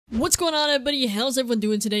What's going on, everybody? How's everyone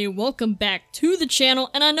doing today? Welcome back to the channel,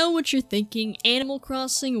 and I know what you're thinking. Animal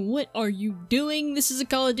Crossing, what are you doing? This is a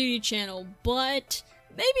Call of Duty channel, but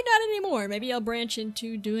maybe not anymore. Maybe I'll branch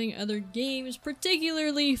into doing other games,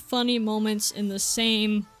 particularly funny moments in the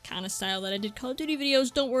same kind of style that I did Call of Duty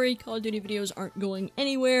videos. Don't worry, Call of Duty videos aren't going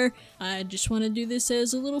anywhere. I just want to do this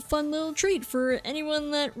as a little fun little treat for anyone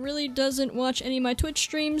that really doesn't watch any of my Twitch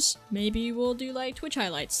streams. Maybe we'll do like Twitch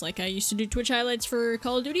highlights, like I used to do Twitch highlights for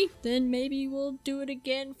Call of Duty. Then maybe we'll do it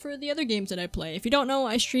again for the other games that I play. If you don't know,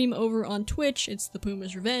 I stream over on Twitch. It's The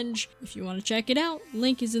Puma's Revenge. If you want to check it out,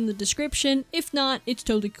 link is in the description. If not, it's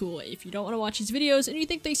totally cool. If you don't want to watch these videos and you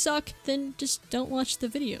think they suck, then just don't watch the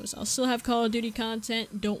videos. I'll still have Call of Duty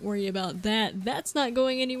content. Don't worry about that. That's not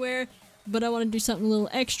going anywhere, but I want to do something a little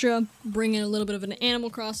extra, bring in a little bit of an Animal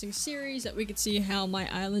Crossing series that we could see how my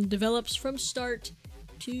island develops from start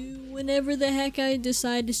to whenever the heck I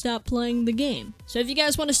decide to stop playing the game. So if you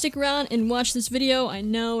guys want to stick around and watch this video, I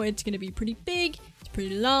know it's going to be pretty big, it's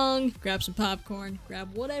pretty long, grab some popcorn,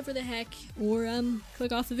 grab whatever the heck, or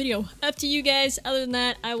click off the video. Up to you guys. Other than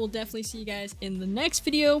that, I will definitely see you guys in the next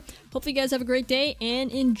video. Hopefully you guys have a great day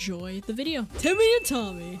and enjoy the video. Timmy and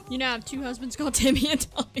Tommy. You know I have two husbands called Timmy and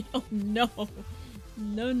Tommy. Oh no.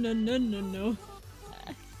 No, no, no, no, no.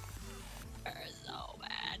 They're so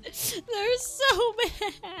bad. They're so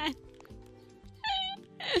bad.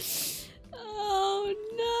 Oh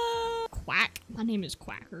no. Quack. My name is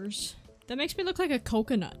Quackers. That makes me look like a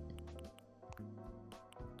coconut.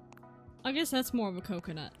 I guess that's more of a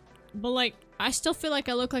coconut. But like, I still feel like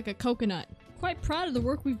I look like a coconut. Quite proud of the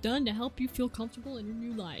work we've done to help you feel comfortable in your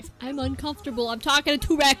new life. I'm uncomfortable. I'm talking to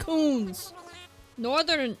two raccoons.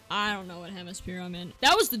 Northern, I don't know what hemisphere I'm in.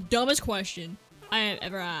 That was the dumbest question I have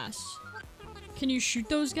ever asked. Can you shoot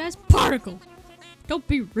those guys? Particle! Don't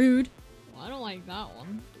be rude. Well, I don't like that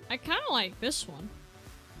one. I kind of like this one.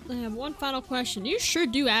 I have one final question. You sure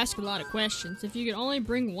do ask a lot of questions. If you could only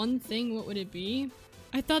bring one thing, what would it be?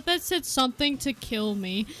 I thought that said something to kill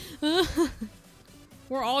me.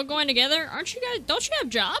 We're all going together? Aren't you guys- don't you have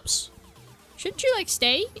jobs? Shouldn't you like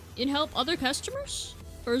stay and help other customers?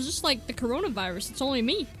 Or is this like the coronavirus? It's only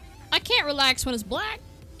me. I can't relax when it's black.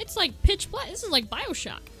 It's like pitch black. This is like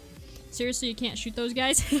BioShock. Seriously, you can't shoot those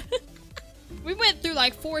guys? We went through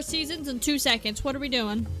like 4 seasons in 2 seconds. What are we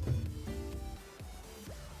doing?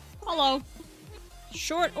 Hello.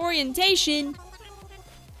 Short orientation.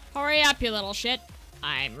 Hurry up, you little shit.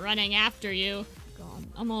 I'm running after you. God,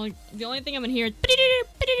 the only thing I'm gonna hear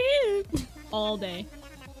is all day.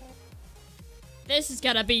 This is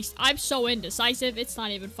gonna be, I'm so indecisive, it's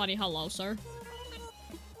not even funny. Hello, sir.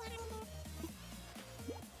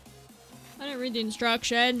 I didn't read the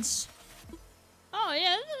instructions. Oh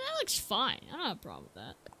yeah, that looks fine. I don't have a problem with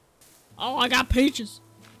that. Oh, I got peaches.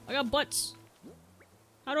 I got butts.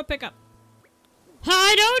 How do I pick up?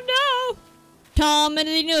 I don't know! Tom and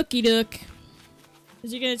the Nookie Duck.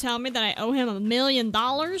 Is he gonna tell me that I owe him $1 million?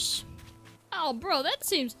 Oh, bro, that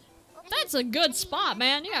seems... that's a good spot,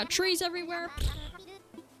 man. You got trees everywhere.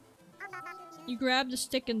 You grabbed the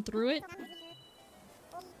stick and threw it?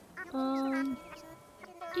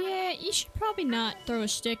 Yeah, you should probably not throw a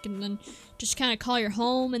stick and then just kind of call your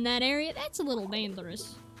home in that area. That's a little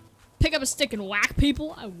dangerous. Pick up a stick and whack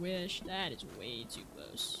people? I wish. That is way too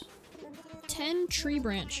close. 10 tree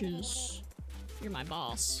branches. You're my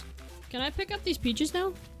boss. Can I pick up these peaches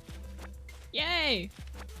now? Yay!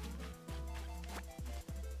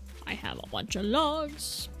 I have a bunch of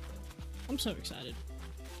logs. I'm so excited.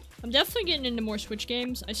 I'm definitely getting into more Switch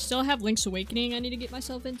games. I still have Link's Awakening I need to get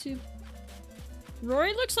myself into.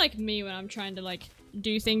 Rory looks like me when I'm trying to like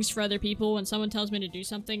do things for other people. When someone tells me to do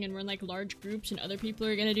something and we're in like large groups and other people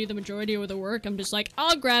are gonna do the majority of the work, I'm just like,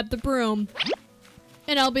 I'll grab the broom.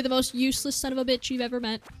 And I'll be the most useless son of a bitch you've ever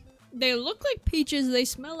met. They look like peaches, they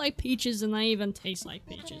smell like peaches, and they even taste like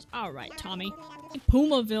peaches. Alright, Tommy.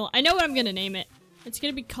 Pumaville. I know what I'm gonna name it. It's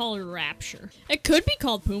gonna be called Rapture. It could be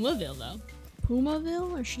called Pumaville, though.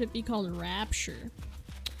 Pumaville, or should it be called Rapture?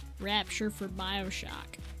 Rapture for BioShock.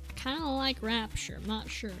 I kinda like Rapture, I'm not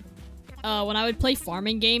sure. When I would play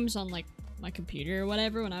farming games on, like, my computer or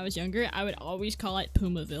whatever when I was younger, I would always call it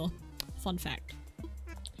Pumaville. Fun fact.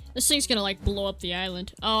 This thing's gonna, like, blow up the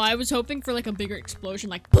island. Oh, I was hoping for, like, a bigger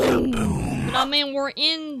explosion, like, boom! But, I mean, we're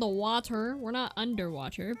in the water. We're not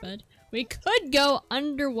underwater, but we could go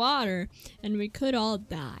underwater, and we could all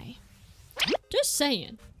die. Just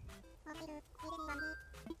saying.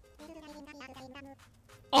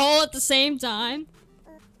 All at the same time?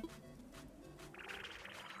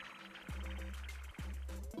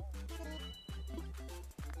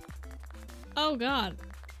 Oh, God.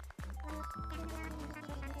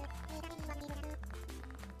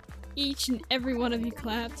 Each and every one of you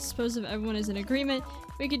clapped. Suppose if everyone is in agreement,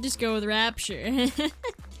 we could just go with Rapture.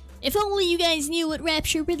 If only you guys knew what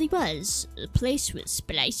Rapture really was. A place where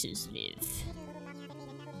splicers live.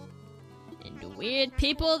 And weird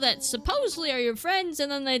people that supposedly are your friends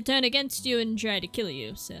and then they turn against you and try to kill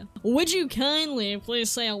you, so. Would you kindly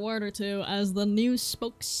please say a word or two as the new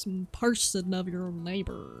spokesperson of your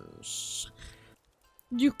neighbors?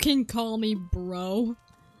 You can call me bro.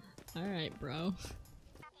 Alright, bro.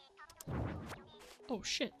 Oh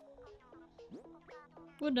shit.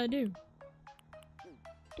 What did I do?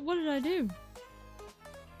 What did I do?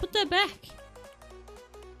 Put that back!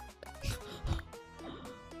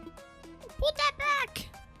 Put that back!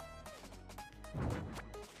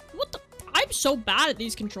 What the? I'm so bad at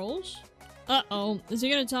these controls. Uh-oh. Is he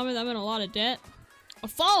gonna tell me that I'm in a lot of debt? A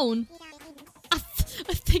phone? I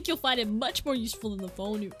think you'll find it much more useful than the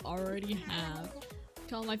phone you already have.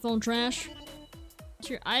 Call my phone trash? It's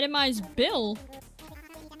your itemized bill?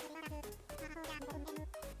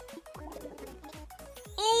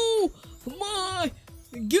 Oh my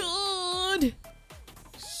god!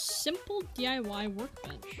 Simple DIY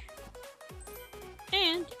workbench.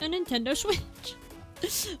 And a Nintendo Switch.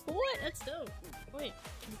 What? That's dope. Wait,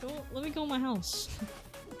 let me go in my house.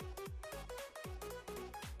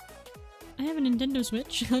 I have a Nintendo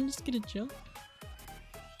Switch. I'm just gonna jump.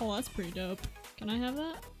 Oh, that's pretty dope. Can I have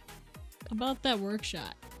that? About that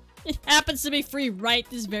workshop. It happens to be free right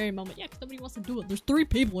this very moment. Yeah, because nobody wants to do it. There's 3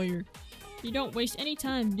 people here. You don't waste any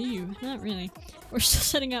time, do you? Not really. We're still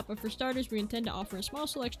setting up, but for starters, we intend to offer a small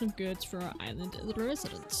selection of goods for our island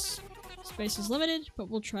residents. Space is limited, but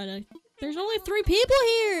we'll try to... There's only 3 people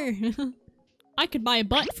here! I could buy a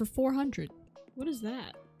butt for 400. What is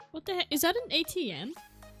that? What the heck? Is that an ATM?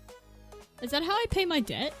 Is that how I pay my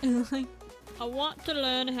debt? I want to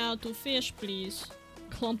learn how to fish, please.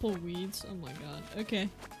 Clump of weeds. Oh my god. Okay.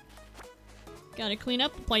 Gotta clean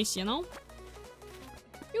up the place, you know?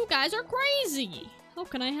 You guys are crazy! How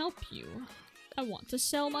can I help you? I want to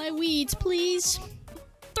sell my weeds, please.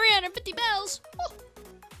 350 bells! Oh.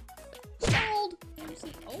 Sold!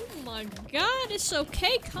 Oh my god, it's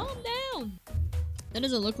okay, calm down! That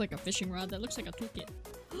doesn't look like a fishing rod, that looks like a toolkit.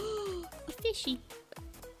 A fishy.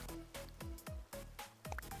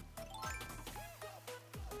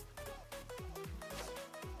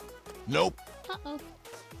 Nope. Uh-oh.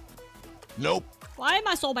 Nope. Why am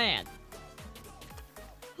I so bad?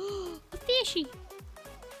 A fishy.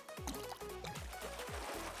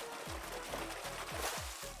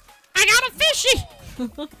 I got a fishy!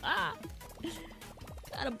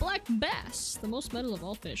 Got a black bass. The most metal of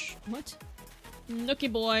all fish. What?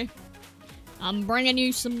 Nookie boy. I'm bringing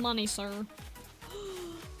you some money, sir.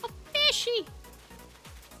 A fishy!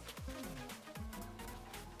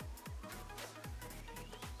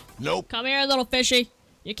 Nope. Come here, little fishy.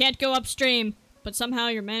 You can't go upstream, but somehow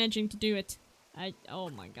you're managing to do it. Oh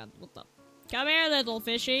my god, what the? Come here, little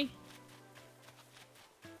fishy.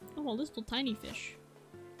 Oh, a little tiny fish.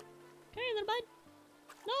 Come here, little bud.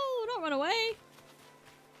 No, don't run away.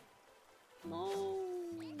 No.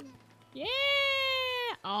 Yeah.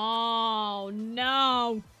 Oh,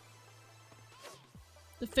 no.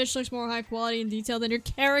 The fish looks more high quality and detailed than your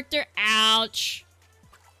character. Ouch.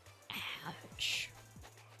 Ouch.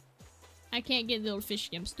 I can't get little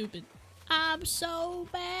fishy, I'm stupid. I'm so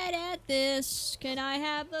bad at this. Can I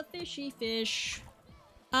have the fishy fish?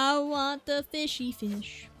 I want the fishy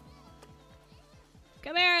fish.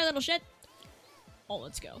 Come here, little shit. Oh,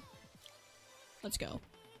 let's go. Let's go.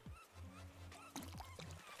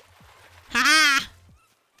 Ha!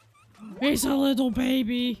 It's a little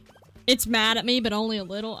baby. It's mad at me, but only a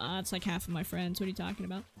little. It's like half of my friends. What are you talking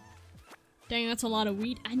about? Dang, that's a lot of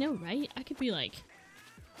wheat. I know, right? I could be like...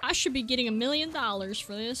 I should be getting $1 million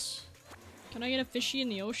for this. Can I get a fishy in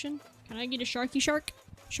the ocean? Can I get a sharky shark?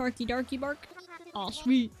 Sharky darky bark? Oh,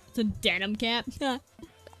 sweet. It's a denim cap.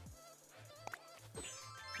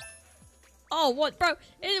 Oh, what, bro?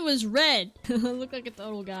 It was red. I look like a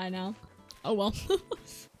total guy now. Oh, well.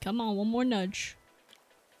 Come on, one more nudge.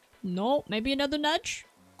 No, maybe another nudge?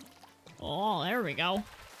 Oh, there we go.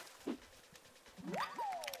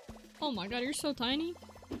 Oh my god, you're so tiny.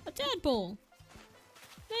 A tadpole.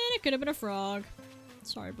 Man, it could have been a frog.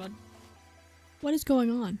 Sorry, bud. What is going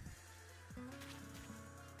on?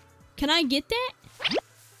 Can I get that?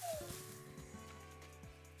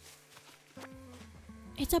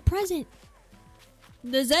 It's a present.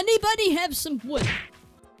 Does anybody have some wood?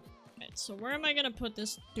 Right, so where am I gonna put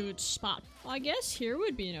this dude's spot? Well, I guess here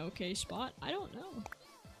would be an okay spot. I don't know.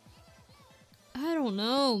 I don't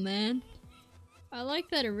know, man. I like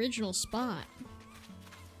that original spot.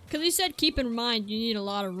 Because he said keep in mind you need a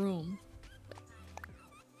lot of room.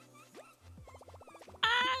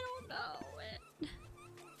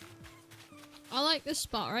 I like this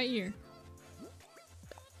spot right here.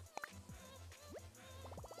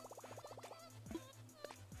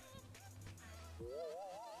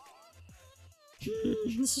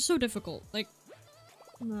 This is so difficult. Like,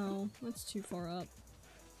 no, that's too far up.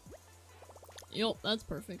 Yup, that's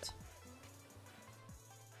perfect.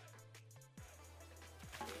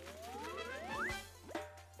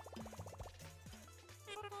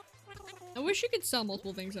 I wish you could sell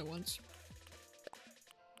multiple things at once.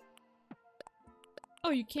 Oh,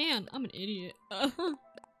 you can. I'm an idiot.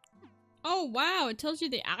 Oh, wow. It tells you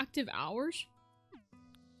the active hours.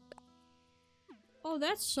 Oh,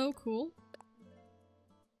 that's so cool.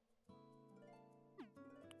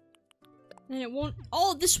 And it won't-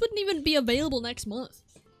 Oh, this wouldn't even be available next month.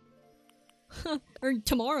 Or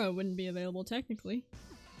tomorrow wouldn't be available, technically.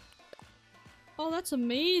 Oh, that's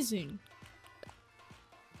amazing.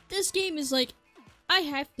 This game is like, I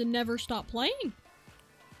have to never stop playing.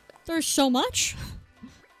 There's so much.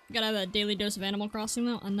 Gotta have a daily dose of Animal Crossing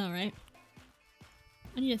though. I know, right?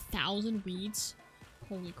 I need 1,000 weeds.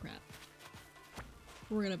 Holy crap.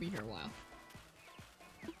 We're gonna be here a while.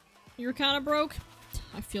 You're kinda broke?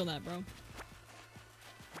 I feel that, bro.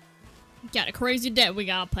 Got a crazy debt we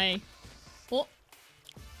gotta pay. Oh.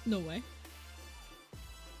 No way.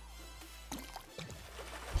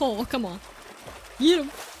 Oh, come on. Get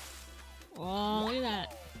him. Oh, look at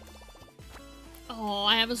that. Oh,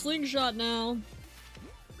 I have a slingshot now.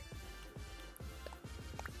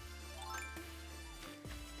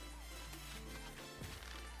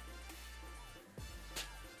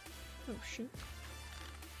 Oh, shit.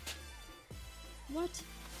 What?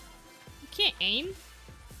 You can't aim?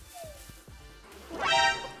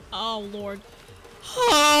 Oh, Lord.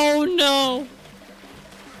 Oh, no!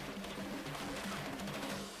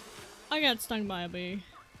 I got stung by a bee.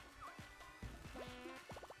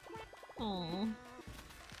 Aww.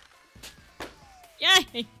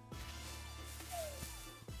 Yay!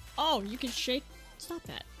 Oh, you can shake. Stop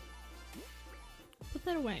that. Put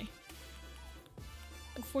that away.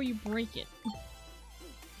 Before you break it.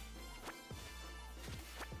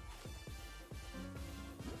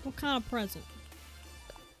 What kind of present?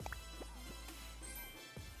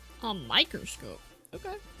 A microscope.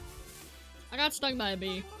 Okay. I got stung by a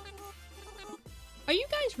bee. Are you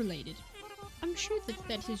guys related? I'm sure that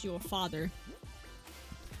that is your father.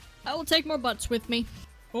 I will take more butts with me.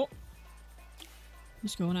 Oh.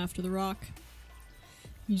 He's going after the rock.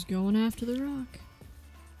 He's going after the rock.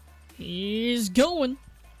 He's going.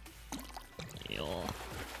 Ew.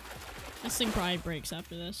 This thing probably breaks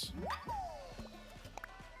after this.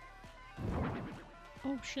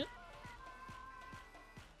 Oh shit.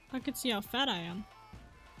 I could see how fat I am.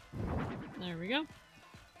 There we go.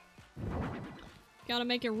 Gotta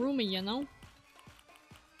make it roomy, you know?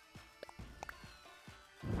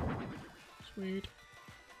 Sweet.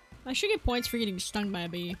 I should get points for getting stung by a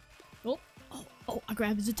bee. Oh, oh, oh, I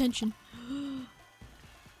grabbed his attention.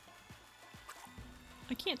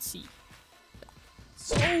 I can't see.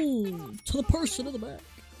 Oh, to the person in the back.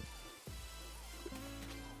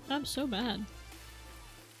 I'm so bad.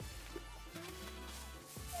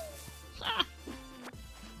 Ah!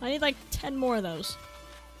 I need like 10 more of those.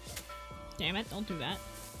 Damn it, don't do that.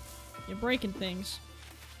 You're breaking things.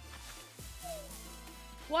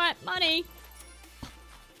 What? Money?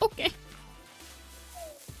 Okay.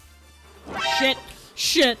 Shit.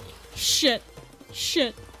 Shit. Shit.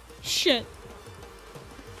 Shit. Shit.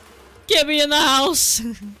 Get me in the house!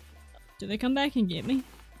 Do they come back and get me?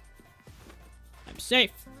 I'm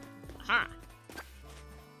safe. Aha!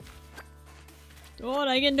 Oh, did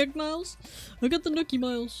I get Nook Miles? I got the Nookie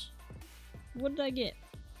Miles. What did I get?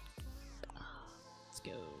 Let's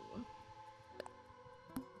go.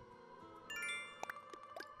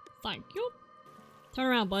 Thank you. Turn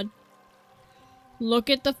around, bud. Look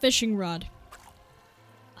at the fishing rod.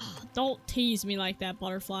 Oh, don't tease me like that,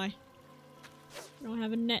 butterfly. I don't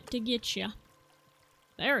have a net to get ya.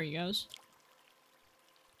 There he goes.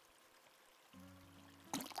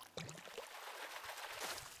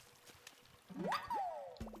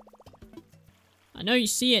 I know you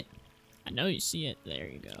see it. I know you see it. There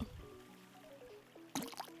you go.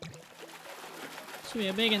 This will be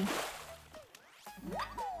a big one.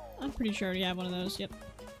 I'm pretty sure I already have one of those. Yep.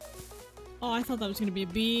 Oh, I thought that was gonna be a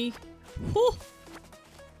bee. Whew.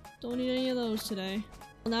 Don't need any of those today.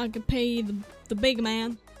 Now I can pay the big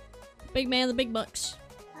man. Big man, the big bucks.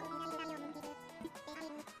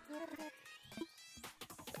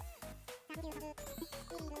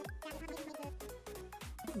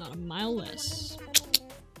 Not a mile less.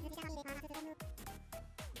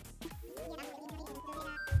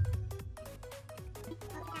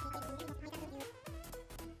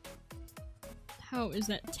 How is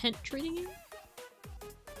that tent treating you?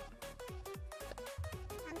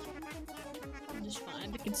 Just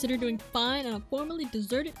fine, but consider doing fine on a formerly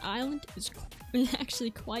deserted island is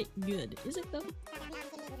actually quite good. Is it though?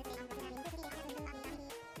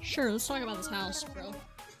 Sure, let's talk about this house, bro.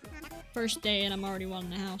 First day and I'm already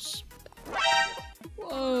wanting a house.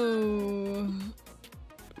 Whoa.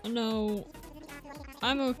 No.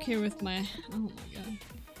 I'm okay with my... Oh my god.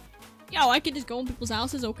 Yo, I could just go in people's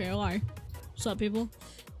houses? Okay, alright. What's up, people?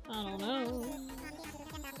 I don't know.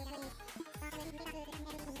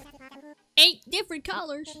 8 different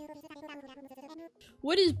colors.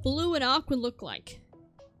 What does blue and aqua look like?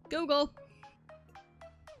 Google.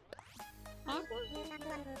 Aqua?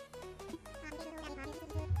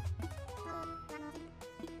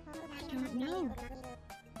 I don't know.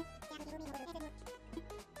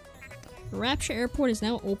 Rapture Airport is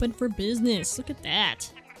now open for business. Look at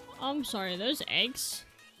that. I'm sorry, those eggs?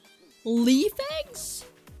 Leaf eggs?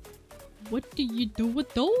 What do you do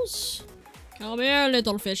with those? Come here,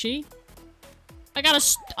 little fishy. I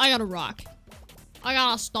got a rock. I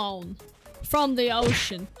got a stone. From the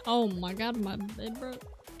ocean. Oh my god, my bed broke.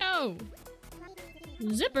 Oh!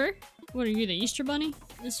 Zipper? What are you, the Easter Bunny?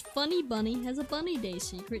 This funny bunny has a bunny day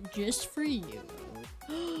secret just for you.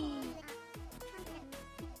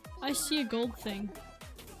 I see a gold thing.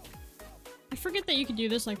 I forget that you can do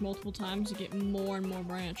this like multiple times to get more and more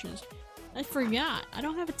branches. I forgot. I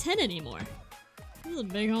don't have a tent anymore. This is a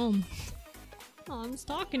big home. Oh, I'm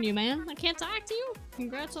stalking you, man. I can't talk to you?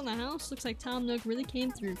 Congrats on the house. Looks like Tom Nook really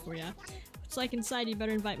came through for ya. It's like inside, you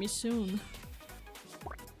better invite me soon.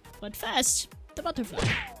 But first, the butterfly.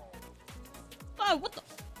 Oh, what the?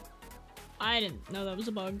 I didn't know that was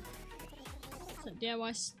a bug. So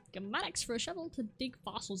DIY schematics for a shovel to dig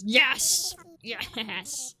fossils. Yes!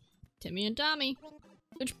 Yes! Timmy and Tommy.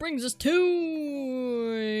 Which brings us to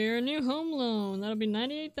your new home loan. That'll be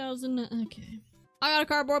 $98,000. Okay. I got a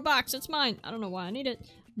cardboard box. It's mine. I don't know why I need it,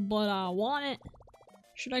 but I want it.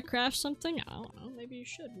 Should I craft something? I don't know. Maybe you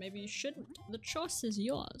should. Maybe you shouldn't. The choice is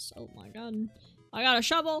yours. Oh my god. I got a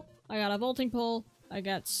shovel. I got a vaulting pole. I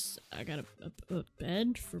got a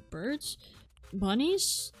bed for birds.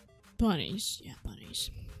 Bunnies? Bunnies. Yeah, bunnies.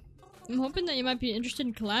 I'm hoping that you might be interested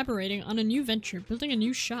in collaborating on a new venture, building a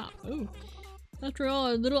new shop. Ooh. After all,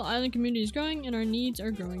 our little island community is growing and our needs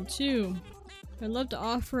are growing too. I'd love to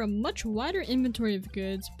offer a much wider inventory of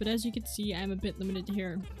goods, but as you can see, I'm a bit limited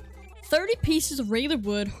here. 30 pieces of regular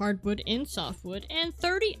wood, hardwood, and softwood, and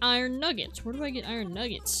 30 iron nuggets. Where do I get iron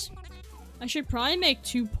nuggets? I should probably make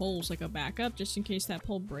 2 poles like a backup, just in case that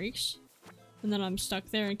pole breaks. And then I'm stuck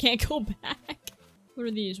there and can't go back. What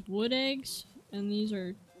are these? Wood eggs? And these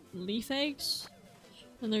are leaf eggs?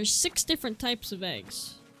 And there's 6 different types of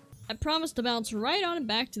eggs. I promise to bounce right on and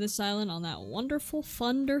back to this island on that wonderful,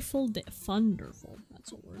 funderful day. Funderful.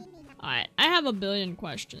 That's a word. Alright, I have a billion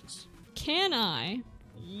questions. Can I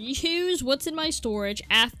use what's in my storage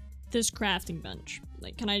at this crafting bench?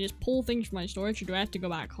 Like, can I just pull things from my storage or do I have to go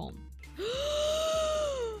back home?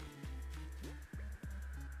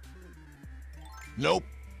 Nope.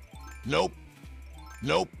 Nope.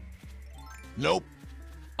 Nope. Nope.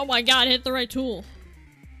 Oh my god, hit the right tool.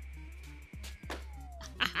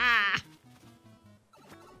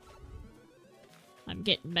 I'm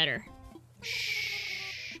getting better.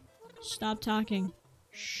 Shh. Stop talking.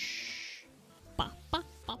 Shh.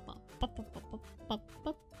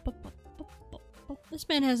 This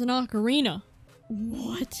man has an ocarina.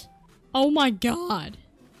 What? Oh my god.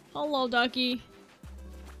 Hello, Ducky.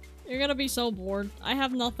 You're gonna be so bored. I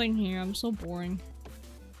have nothing here. I'm so boring.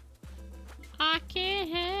 I can't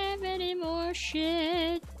have any more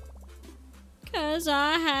shit. 'Cause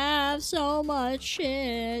I have so much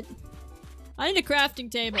shit. I need a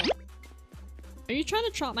crafting table. Are you trying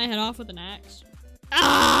to chop my head off with an axe?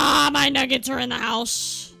 Ah, my nuggets are in the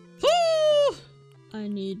house. Woo! I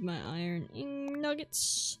need my iron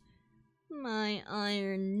nuggets. My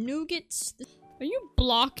iron nuggets. Are you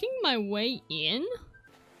blocking my way in?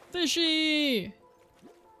 Fishy!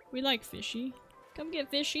 We like Fishy. Come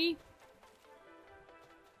get Fishy.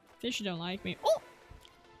 Fishy don't like me. Oh!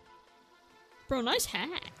 Bro, nice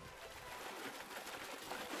hat.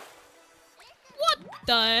 What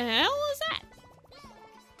the hell is that?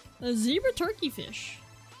 A zebra turkey fish.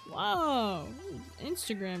 Whoa.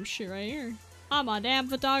 Instagram shit right here. I'm a damn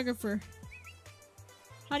photographer.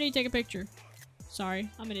 How do you take a picture? Sorry,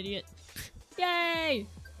 I'm an idiot. Yay!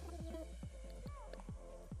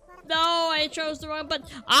 No, I chose the wrong button.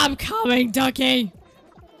 I'm coming, Ducky!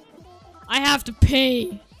 I have to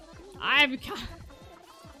pee. I'm coming.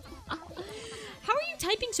 How are you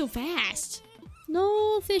typing so fast?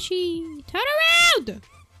 No, Fishy. Turn around!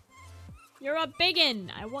 You're a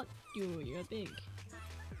biggin. I want you. You're big.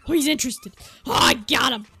 Oh, he's interested. Oh, I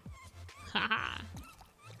got him. Haha.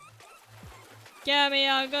 Give me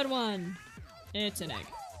a good one. It's an egg.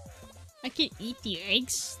 I can eat the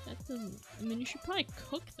eggs? That doesn't... I mean, you should probably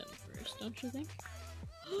cook them first, don't you think?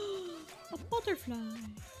 A butterfly.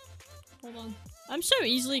 Hold on. I'm so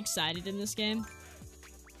easily excited in this game.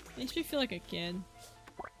 Makes me feel like a kid.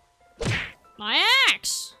 My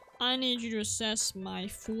axe! I need you to assess my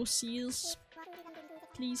forces,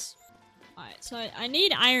 please. Alright, so I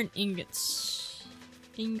need iron ingots.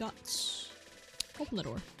 Ingots. Open the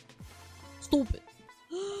door. Stupid.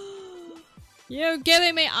 You're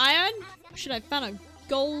giving me iron? Should I found a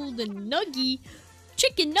golden nuggy?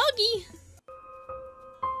 Chicken nuggy?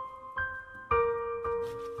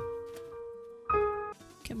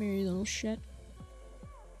 Come here, you little shit.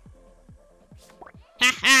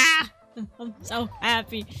 Haha! I'm so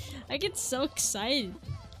happy. I get so excited.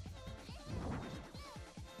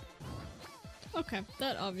 Okay,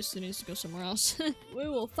 that obviously needs to go somewhere else. We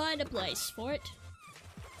will find a place for it.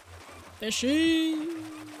 Fishing!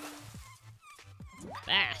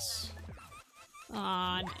 Bass.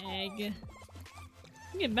 Aw, an egg.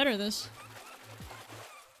 I'm getting better at this.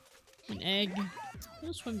 An egg.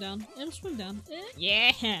 It'll swim down. It'll swim down.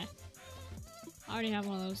 Yeah! I already have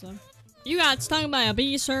one of those though. You got stung by a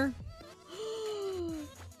bee, sir.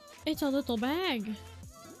 It's a little bag.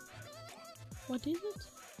 What is it?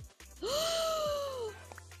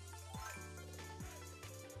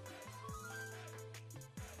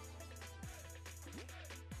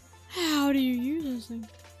 How do you use this thing?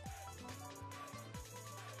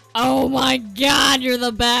 Oh my god, you're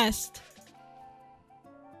the best!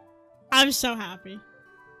 I'm so happy.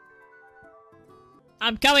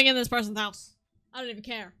 I'm coming in this person's house. I don't even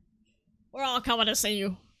care. We're all coming to see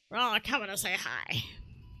you. We're all coming to say hi.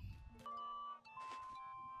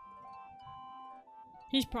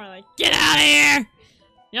 He's probably like, get out of here!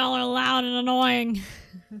 Y'all are loud and annoying.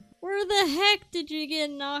 Where the heck did you get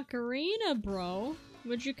an ocarina, bro?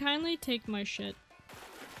 Would you kindly take my shit?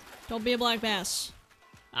 Don't be a black bass.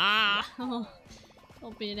 Ah, oh,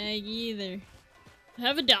 don't be an egg either. I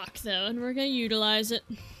have a dock though, and we're gonna utilize it.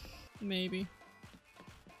 Maybe.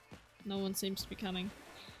 No one seems to be coming.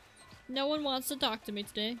 No one wants to talk to me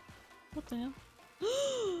today. What the hell?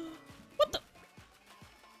 What the?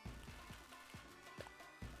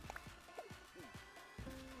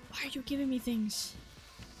 Why are you giving me things?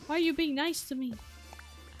 Why are you being nice to me?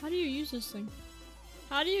 How do you use this thing?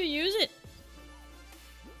 How do you use it?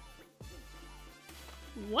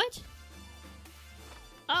 What?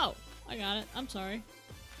 Oh, I got it. I'm sorry.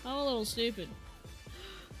 I'm a little stupid.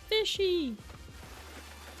 Fishy!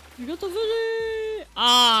 You got the fishy!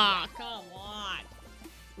 Ah, come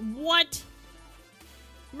on. What?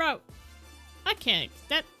 Bro, I can't.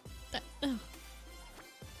 Ugh.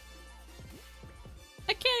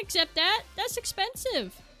 I can't accept that. That's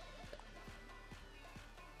expensive.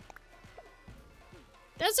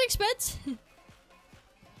 That's expensive.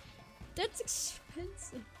 That's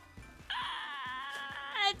expensive.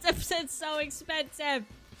 Ah, it's so expensive.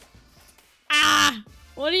 Ah,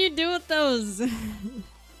 what do you do with those?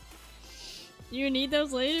 You need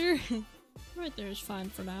those later? Right there is fine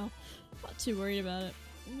for now. Not too worried about it.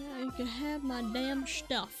 Yeah, you can have my damn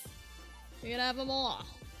stuff. You can have them all.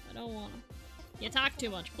 I don't want them. You talk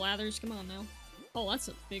too much, Blathers. Come on now. Oh, that's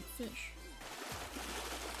a big fish.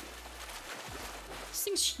 This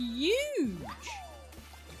thing's huge.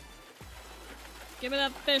 Give me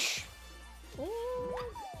that fish.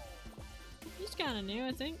 Oh, he's kind of new,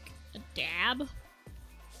 I think. A dab.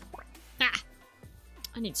 Ah,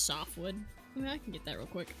 I need softwood. I mean, I can get that real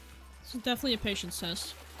quick. This is definitely a patience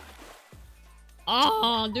test.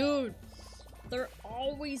 Oh, dude, they're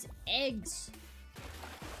always eggs.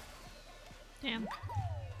 Damn.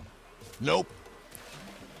 Nope.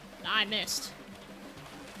 I missed.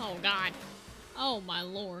 Oh god. Oh my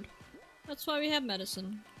lord. That's why we have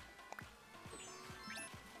medicine.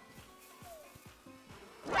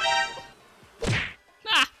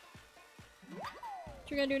 Ah! What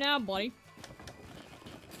you gonna do now, buddy?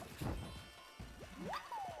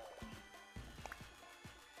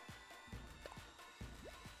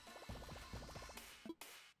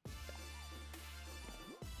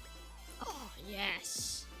 Oh,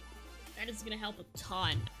 yes. That is gonna help a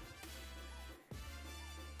ton.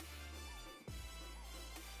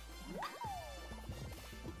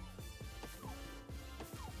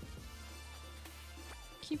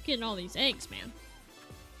 Keep getting all these eggs, man.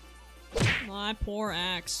 My poor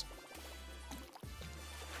axe.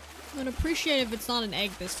 I would appreciate if it's not an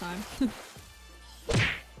egg this time.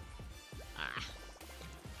 Ah.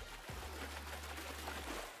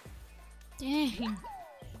 Dang.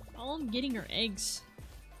 All I'm getting are eggs.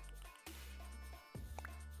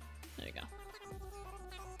 There we go.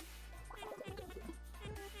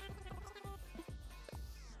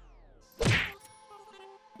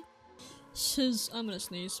 I'm gonna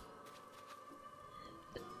sneeze.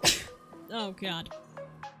 Oh god.